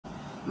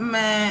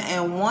Man,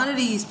 and one of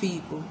these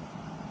people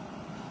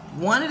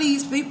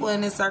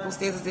in this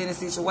circumstances, in this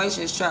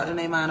situation, is trapped in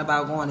their mind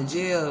about going to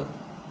jail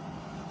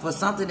for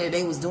something that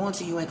they was doing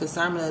to you and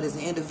concerning it as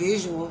an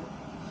individual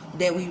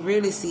that we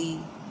really see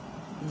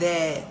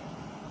that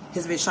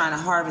has been trying to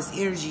harvest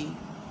energy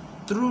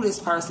through this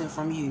person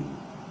from you.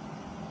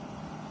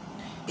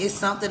 It's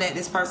something that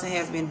this person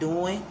has been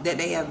doing, that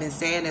they have been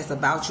saying that's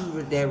about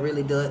you, that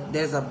really does,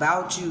 that's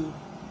about you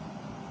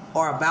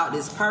or about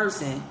this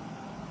person.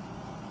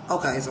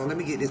 Okay, so let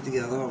me get this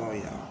together. Hold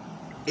on, y'all.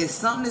 It's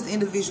something this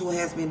individual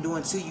has been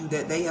doing to you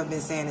that they have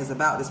been saying is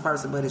about this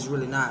person, but it's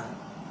really not.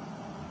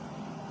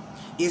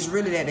 It's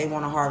really that they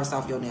want to harvest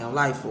off your damn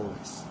life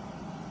force.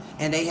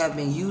 And they have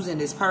been using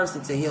this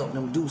person to help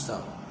them do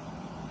so.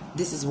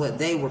 This is what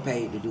they were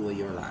paid to do in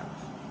your life.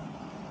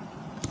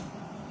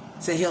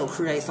 To help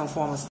create some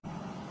form of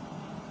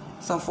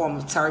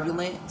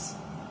turbulence,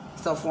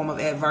 some form of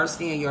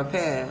adversity in your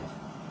path.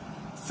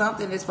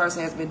 Something this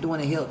person has been doing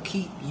to help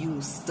keep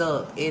you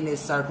stuck in this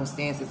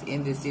circumstances,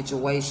 in this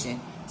situation,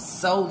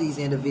 so these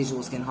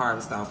individuals can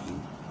harvest off you.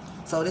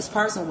 So this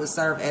person would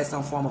serve as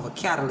some form of a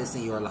catalyst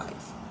in your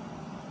life.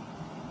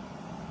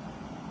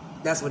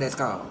 That's what that's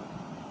called.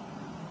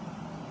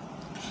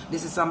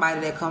 This is somebody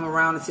that come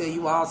around and tell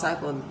you all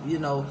type of,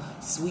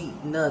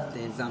 sweet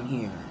nothings. I'm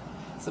hearing.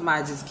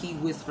 Somebody just keep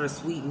whispering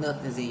sweet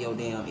nothings in your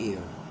damn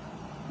ear.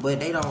 But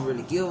they don't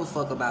really give a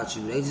fuck about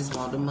you. They just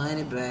want the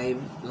money, baby.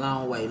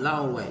 Long way,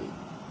 long way.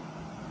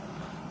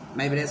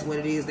 Maybe that's what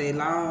it is. They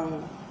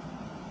long.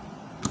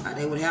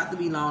 They would have to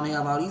be long to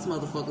have all these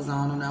motherfuckers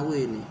on them now,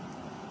 wouldn't it?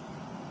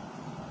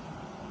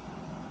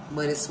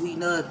 But it's sweet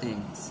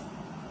nothings.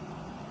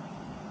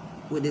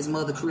 With this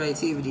mother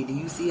creativity. Do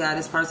you see how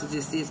this person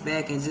just sits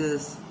back and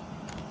just...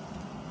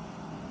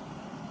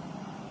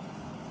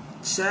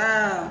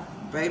 Child,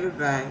 baby.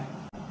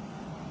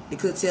 It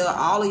could tell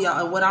all of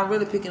y'all, and what I'm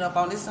really picking up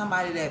on is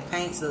somebody that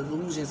paints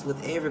illusions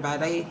with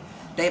everybody.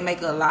 They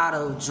make a lot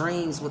of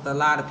dreams with a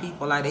lot of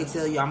people. Like they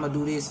tell you, I'm going to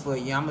do this for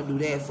you. I'm going to do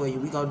that for you.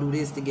 We're going to do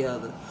this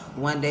together.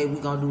 One day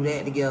we're going to do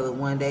that together.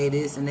 One day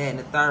this and that and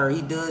the third.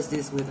 He does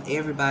this with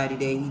everybody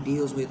that he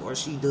deals with, or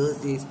she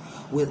does this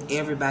with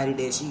everybody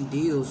that she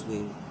deals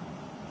with.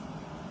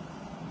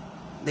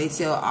 They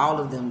tell all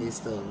of them this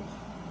stuff.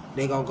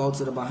 They going to go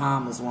to the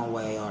Bahamas one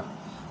way, or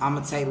I'm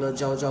going to take little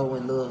JoJo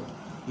and little...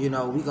 we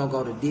gonna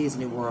go to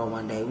Disney World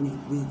one day. We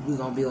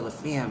gonna build a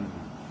family.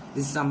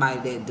 This is somebody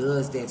that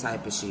does that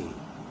type of shit,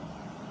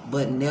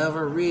 but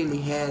never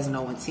really has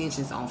no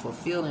intentions on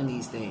fulfilling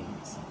these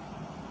things.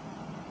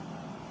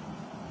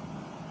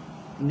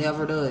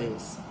 Never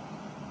does.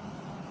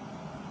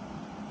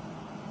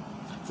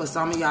 For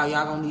some of y'all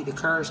gonna need the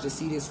courage to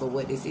see this for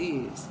what this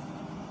is.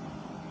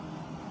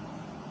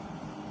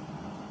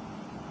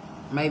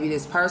 Maybe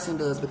this person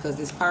does, because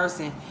this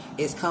person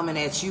is coming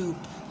at you.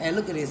 And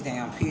look at this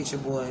damn picture,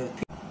 boy.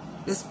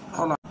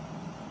 Hold on.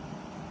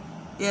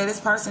 Yeah,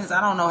 this person is,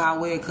 I don't know how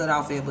well it cut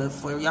off it, but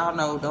for y'all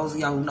know, those of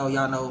y'all who know,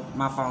 y'all know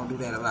my phone do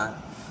that a lot.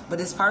 But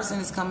this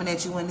person is coming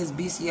at you in this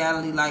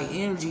bestiality-like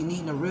energy,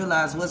 needing to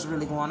realize what's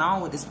really going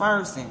on with this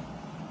person.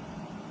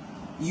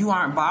 You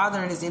aren't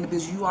bothering this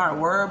individual. You aren't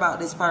worried about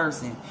this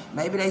person.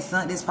 Maybe they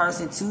sent this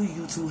person to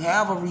you to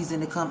have a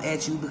reason to come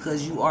at you,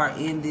 because you are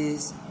in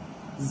this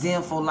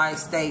zenful-like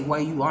state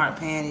where you aren't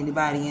paying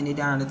anybody any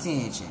darn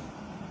attention.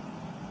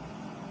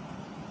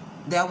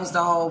 That was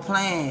the whole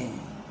plan.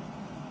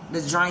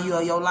 To drain you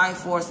of your life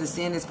force, to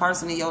send this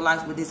person in your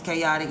life with this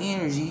chaotic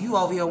energy. You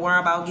over here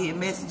worrying about getting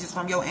messages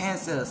from your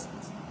ancestors.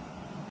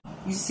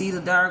 You see the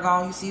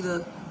Dargon, you see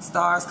the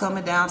stars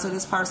coming down to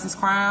this person's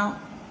crown.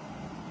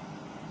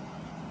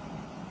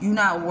 You're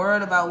not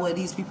worried about what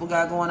these people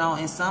got going on,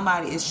 and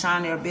somebody is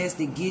trying their best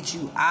to get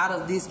you out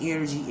of this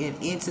energy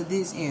and into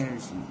this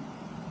energy.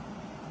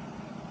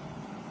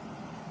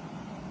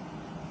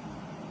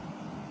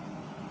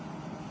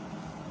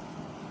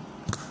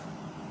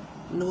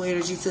 New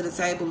energy to the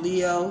table,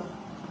 Leo.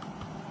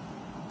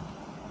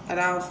 And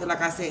I don't feel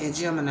like I said in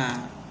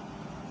Gemini.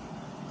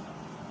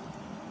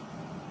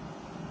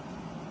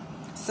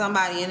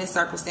 Somebody in this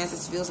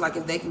circumstances feels like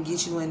if they can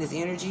get you in this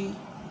energy,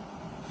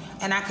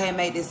 and I can't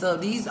make this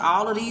up,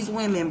 all of these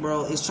women,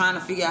 bro, is trying to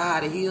figure out how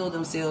to heal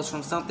themselves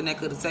from something that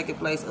could have taken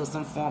place, of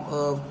some form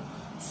of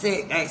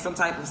sex, some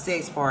type of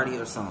sex party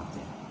or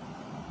something.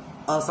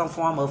 Or some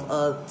form of,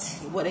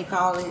 what they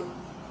call it?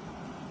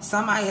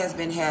 Somebody has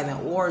been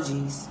having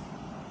orgies,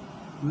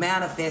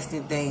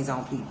 manifesting things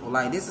on people.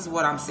 Like, this is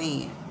what I'm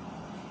seeing.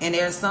 And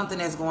there's something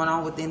that's going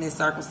on within these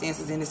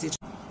circumstances, in this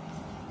situation,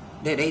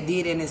 that they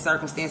did in these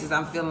circumstances.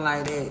 I'm feeling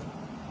like that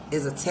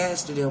is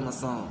attached to them or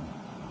something.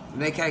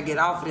 And they can't get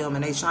off of them,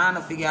 and they trying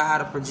to figure out how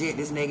to project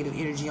this negative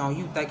energy on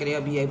you, thinking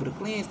they'll be able to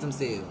cleanse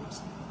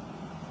themselves.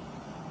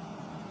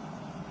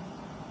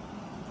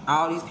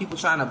 All these people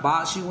trying to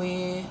box you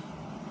in,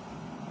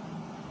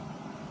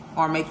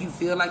 or make you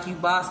feel like you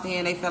boxed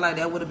in. They feel like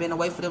that would have been a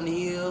way for them to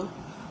heal.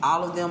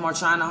 All of them are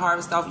trying to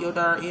harvest off your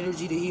darn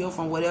energy to heal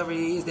from whatever it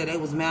is that they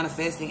was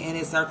manifesting in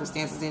its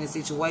circumstances, in the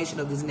situation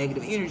of this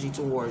negative energy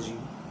towards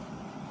you.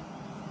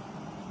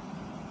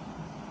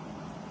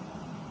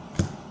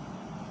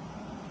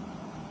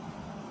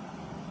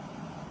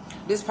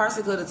 This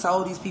person could have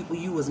told these people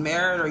you was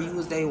married or you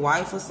was their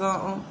wife or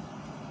something.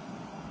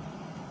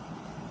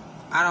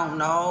 I don't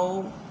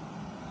know.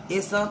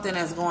 It's something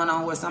that's going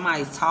on where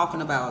somebody's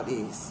talking about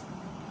this.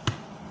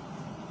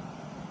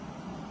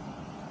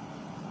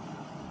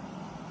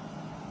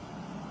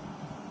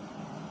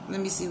 Let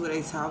me see what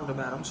they talking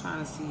about. I'm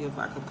trying to see if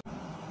I could.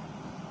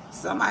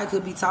 Somebody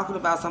could be talking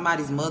about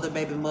somebody's mother,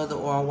 baby mother,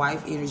 or a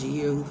wife energy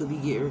here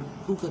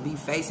who could be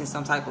facing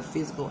some type of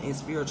physical and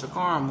spiritual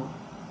karma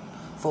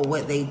for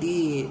what they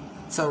did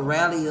to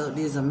rally up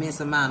this immense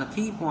amount of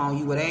people on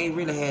you. But they ain't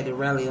really had to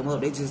rally them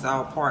up. They just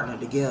all partnered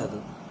together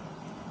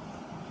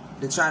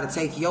to try to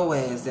take your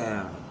ass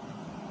down.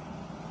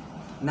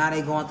 Now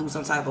they going through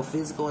some type of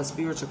physical and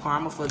spiritual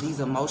karma for these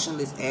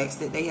emotionless acts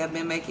that they have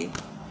been making.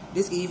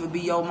 This could even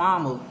be your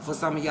mama for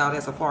some of y'all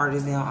that's a part of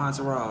this damn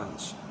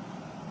entourage.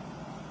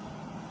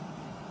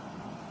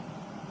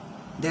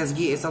 That's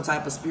getting some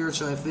type of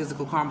spiritual and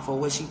physical karma for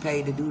what she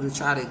paid to do to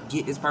try to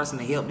get this person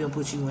to help them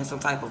put you in some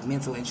type of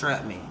mental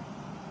entrapment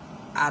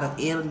out of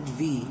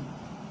envy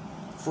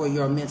for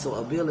your mental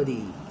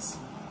abilities.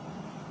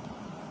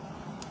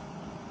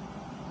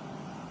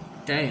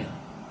 Damn.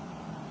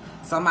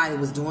 Somebody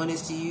was doing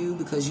this to you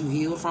because you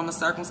healed from a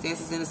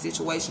circumstances in a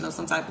situation of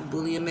some type of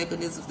bullying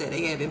mechanisms that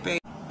they had been paying.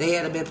 They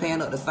had been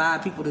paying up to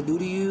 5 people to do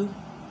to you.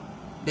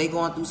 They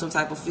going through some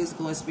type of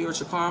physical and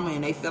spiritual karma,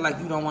 and they feel like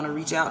you don't want to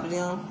reach out to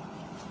them.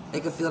 They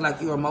could feel like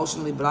you're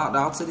emotionally blocked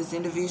out to this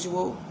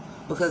individual,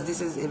 because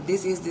if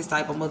this is this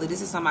type of mother,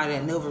 this is somebody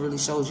that never really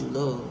showed you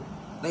love.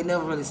 They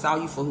never really saw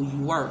you for who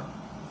you were.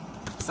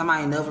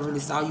 Somebody never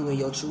really saw you in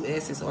your true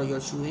essence or your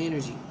true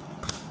energy.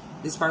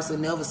 This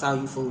person never saw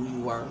you for who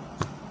you were.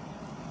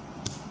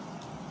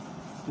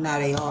 Now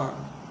they are.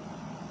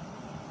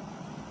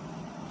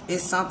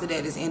 It's something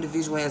that this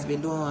individual has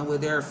been doing where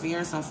they're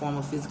fearing some form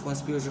of physical and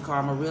spiritual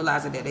karma,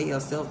 realizing that they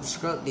are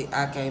self-destructed.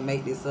 I can't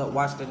make this up.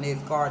 Watch the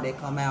next card that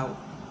come out.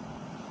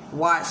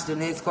 Watch the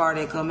next card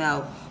that come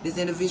out. This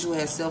individual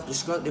has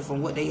self-destructed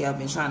from what they have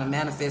been trying to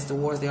manifest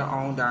towards their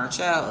own darn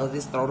child of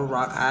this throw the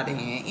rock, hide the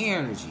hand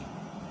energy.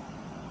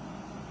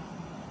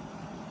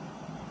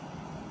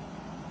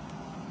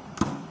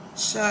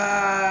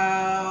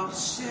 Child,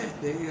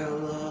 shut the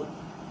hell up.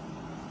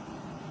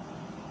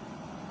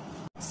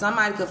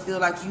 Somebody could feel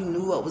like you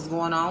knew what was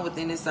going on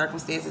within the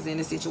circumstances in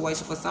this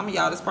situation. For some of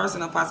y'all, this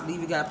person possibly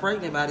even got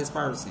pregnant by this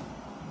person.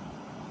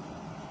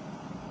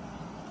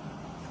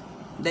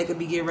 They could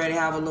be getting ready to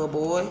have a little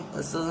boy,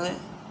 a son.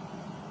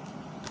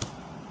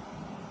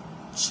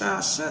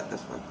 Child, shut the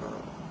fuck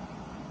up.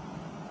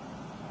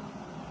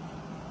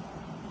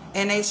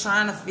 And they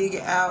trying to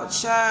figure out,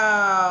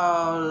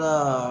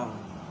 child,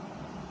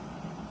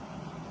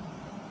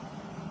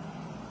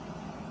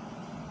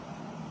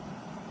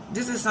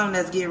 this is something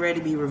that's getting ready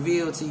to be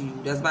revealed to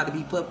you. That's about to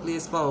be publicly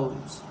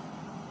exposed.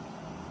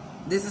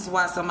 This is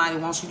why somebody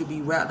wants you to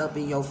be wrapped up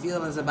in your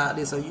feelings about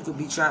this, so you could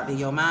be trapped in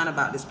your mind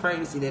about this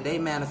pregnancy that they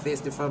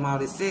manifested from all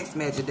this sex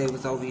magic they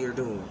was over here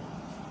doing.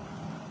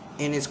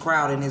 In this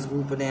crowd, in this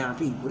group of damn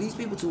people. These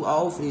people too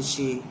old for this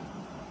shit.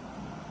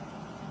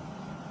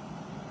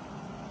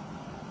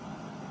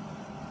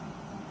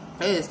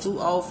 They is too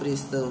old for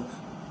this stuff.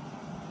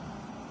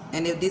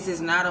 And if this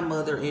is not a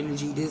mother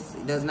energy, this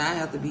does not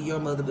have to be your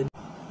mother, but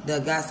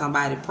that got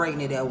somebody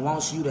pregnant that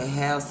wants you to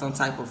have some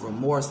type of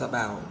remorse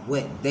about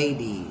what they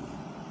did.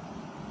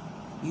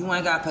 You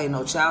ain't got to pay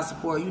no child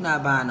support. You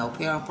not buying no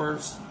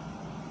Pampers.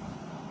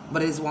 But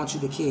they just want you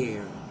to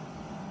care.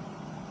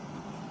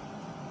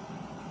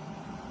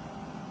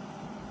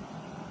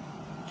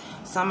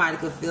 Somebody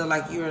could feel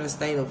like you're in a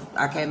state of,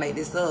 I can't make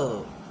this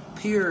up,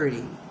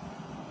 purity.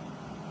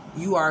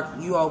 You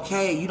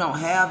okay. You don't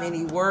have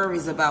any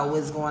worries about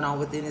what's going on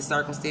within the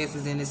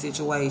circumstances in the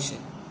situation.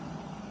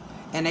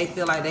 And they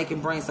feel like they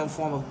can bring some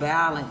form of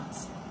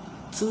balance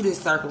to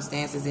this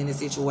circumstances in the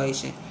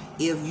situation.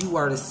 If you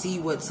were to see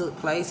what took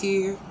place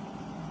here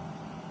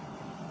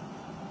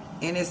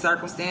in these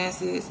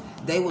circumstances,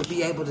 they would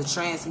be able to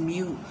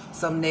transmute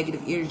some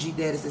negative energy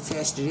that is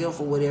attached to them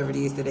for whatever it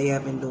is that they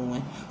have been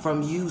doing.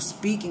 From you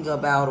speaking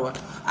about, or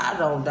I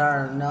don't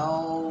darn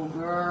know,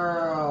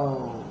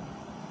 girl.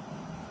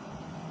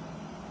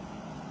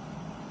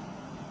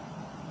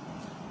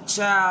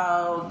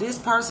 Child, this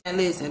person,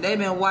 listen, they've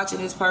been watching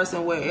this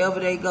person wherever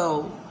they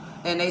go,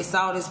 and they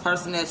saw this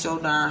person at your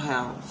darn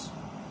house.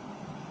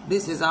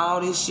 This is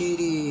all this shit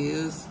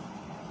is.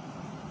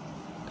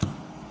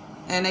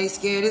 And they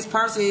scared. This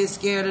person is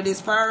scared of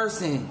this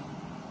person.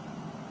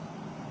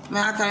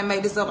 Man, I can't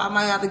make this up. I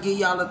might have to give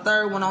y'all a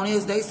third one on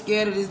this. They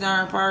scared of this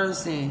darn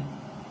person.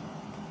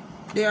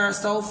 They are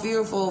so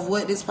fearful of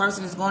what this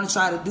person is going to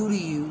try to do to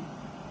you.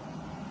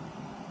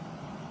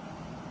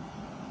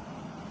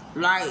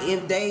 Like,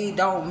 if they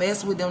don't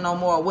mess with them no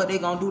more, what they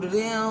gonna do to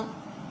them?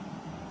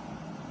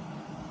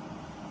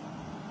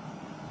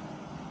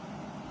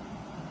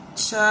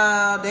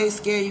 Child, they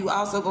scare you.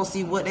 Also gonna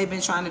see what they've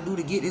been trying to do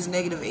to get this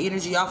negative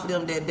energy off of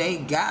them that they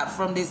got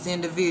from this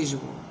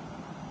individual.